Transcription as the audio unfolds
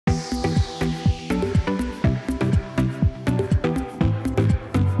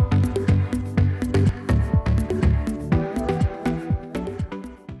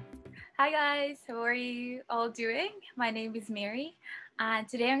are you all doing? My name is Mary, and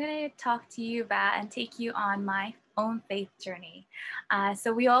today I'm going to talk to you about and take you on my own faith journey.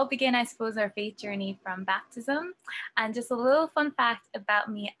 So, we all begin, I suppose, our faith journey from baptism. And just a little fun fact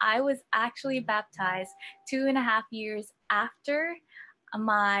about me, I was actually baptized 2.5 years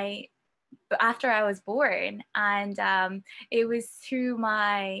my after I was born. And it was through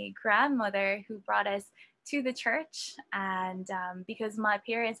my grandmother who brought us to the church. And because my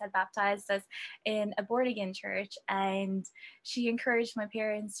parents had baptized us in a born again church, and she encouraged my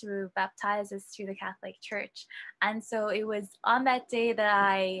parents to baptize us through the Catholic Church. And so it was on that day that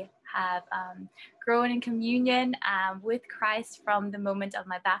I have grown in communion with Christ from the moment of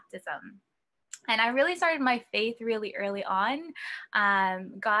my baptism. And I really started my faith really early on.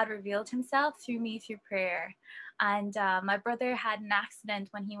 God revealed himself through me through prayer. And my brother had an accident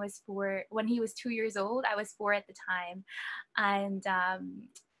when he was 2 years old. I was 4 at the time. And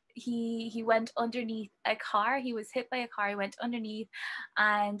he went underneath a car. He was hit by a car. He went underneath.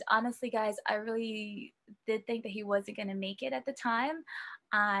 And honestly, guys, I really did think that he wasn't going to make it at the time.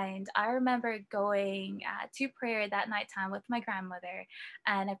 And I remember going to prayer that night time with my grandmother,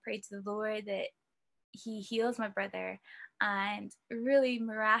 and I prayed to the Lord that he heals my brother. And a really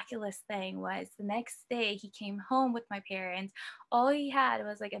miraculous thing was the next day he came home with my parents. All he had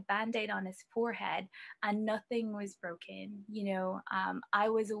was like a band-aid on his forehead, and nothing was broken. I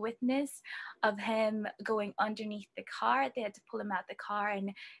was a witness of him going underneath the car. They had to pull him out the car,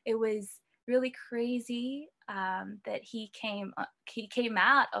 and it was really crazy that he came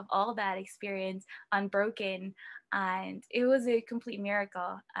out of all that experience unbroken, and it was a complete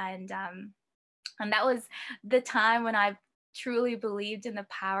miracle. And that was the time when I truly believed in the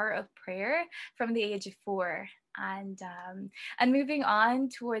power of prayer from the age of 4. And moving on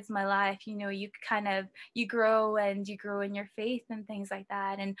towards my life, you grow and you grow in your faith and things like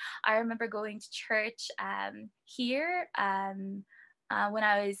that. And I remember going to church here when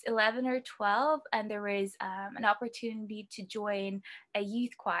I was 11 or 12, and there was an opportunity to join a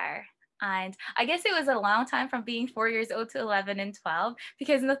youth choir. And I guess it was a long time from being 4 years old to 11 and 12,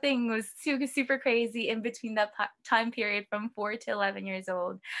 because nothing was super crazy in between that time period from 4 to 11 years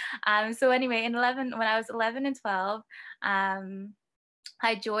old. So anyway, when I was 11 and 12,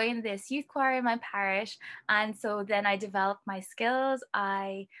 I joined this youth choir in my parish. And so then I developed my skills.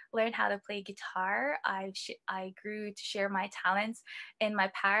 I learned how to play guitar. I grew to share my talents in my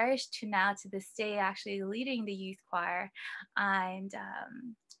parish, to now to this day actually leading the youth choir, and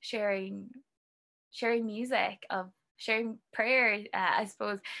sharing music, sharing prayer. I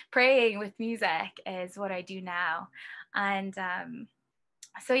suppose praying with music is what I do now. And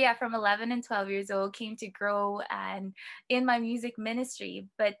so yeah, from 11 and 12 years old, came to grow and in my music ministry,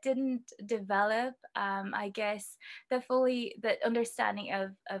 but didn't develop, I guess, the understanding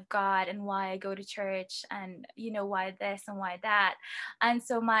of God and why I go to church, and why this and why that. And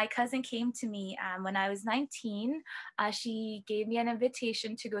so my cousin came to me when I was 19. She gave me an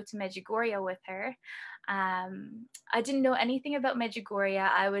invitation to go to Medjugorje with her. I didn't know anything about Medjugorje.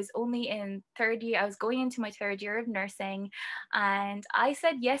 I was only in third year. I was going into my third year of nursing, and I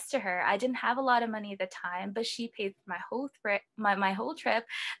said yes to her. I didn't have a lot of money at the time, but she paid for my whole trip.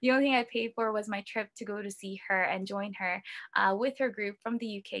 The only thing I paid for was my trip to go to see her and join her with her group from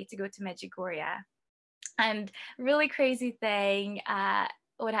the UK to go to Medjugorje. And really crazy thing,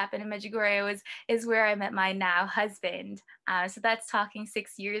 what happened in Medjugorje is where I met my now husband. So that's talking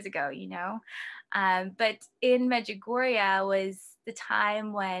 6 years ago. But in Medjugorje was the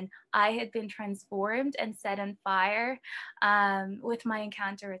time when I had been transformed and set on fire with my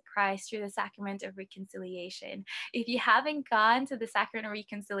encounter with Christ through the sacrament of reconciliation. If you haven't gone to the sacrament of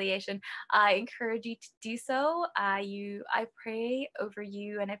reconciliation, I encourage you to do so. I pray over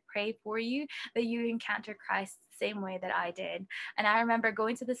you and I pray for you that you encounter Christ the same way that I did. And I remember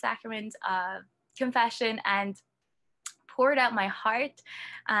going to the sacrament of confession and poured out my heart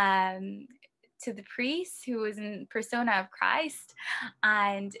to the priest, who was in persona of Christ,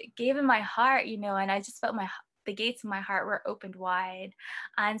 and gave him my heart, and I just felt the gates of my heart were opened wide.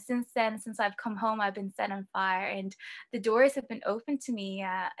 And since then, since I've come home, I've been set on fire, and the doors have been opened to me,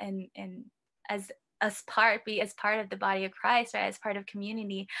 and as part of the body of Christ, right, as part of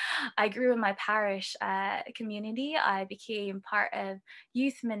community. I grew in my parish community. I became part of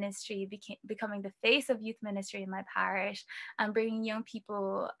youth ministry, becoming the face of youth ministry in my parish, and bringing young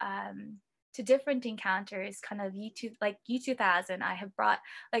people to different encounters, kind of U2000. I have brought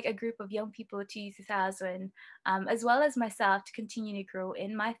like a group of young people to U2000, as well as myself, to continue to grow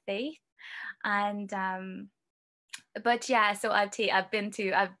in my faith. And but yeah, so I've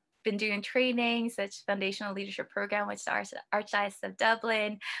been doing training, such foundational leadership program, which the Archdiocese of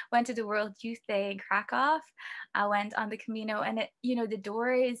Dublin, went to the World Youth Day in Krakow. I went on the Camino, and the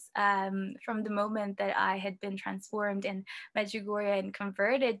doors, from the moment that I had been transformed in Medjugorje and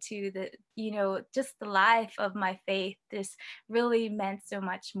converted to just the life of my faith, this really meant so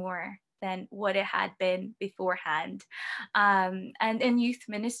much more than what it had been beforehand. And in youth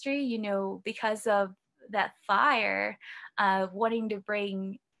ministry, because of that fire, wanting to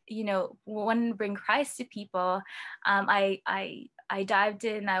bring Christ to people, I dived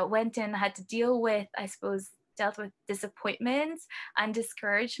in. I went in. I had to dealt with disappointments and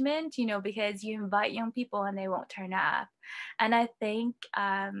discouragement, because you invite young people and they won't turn up. And I think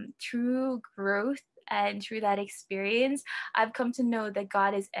through growth and through that experience, I've come to know that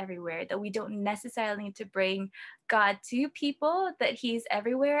God is everywhere, that we don't necessarily need to bring God to people, that He's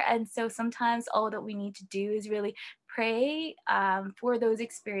everywhere. And so sometimes all that we need to do is really pray for those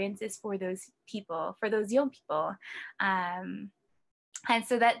experiences, for those people, for those young people. And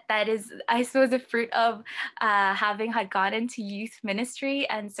so that is, I suppose, a fruit of having had gone into youth ministry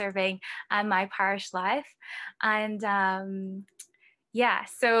and serving my parish life. And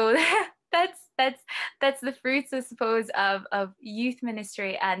so that's the fruits, I suppose, of youth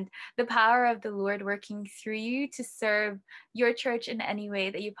ministry and the power of the Lord working through you to serve your church in any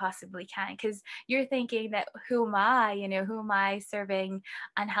way that you possibly can. Because you're thinking that, who am I serving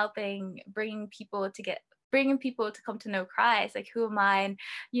and helping, bringing people to come to know Christ? Like, who am I? And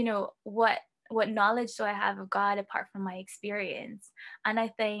what knowledge do I have of God apart from my experience? And I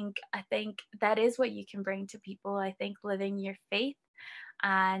think that is what you can bring to people. I think living your faith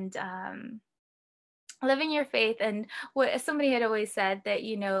and what somebody had always said, that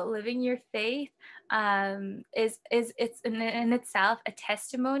living your faith is it's in itself a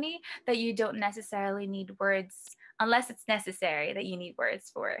testimony that you don't necessarily need words, unless it's necessary that you need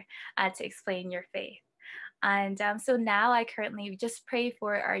words for to explain your faith. And so now I currently just pray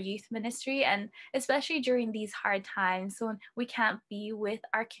for our youth ministry, and especially during these hard times when we can't be with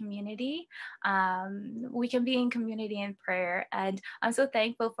our community, we can be in community in prayer. And I'm so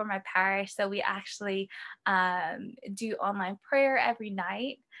thankful for my parish that we actually do online prayer every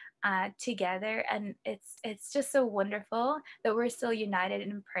night together, and it's just so wonderful that we're still united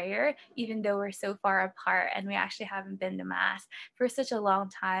in prayer, even though we're so far apart and we actually haven't been to mass for such a long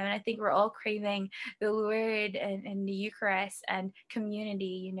time. And I think we're all craving the Lord and the Eucharist and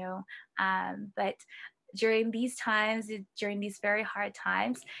community, but during these times, during these very hard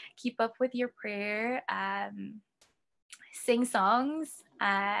times, keep up with your prayer, sing songs,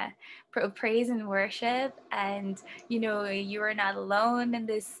 praise and worship, and you are not alone in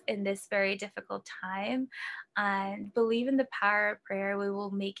this very difficult time. And believe in the power of prayer. We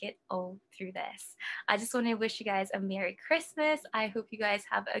will make it all through this. I just want to wish you guys a Merry Christmas. I hope you guys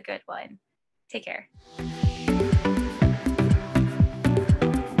have a good one. Take care.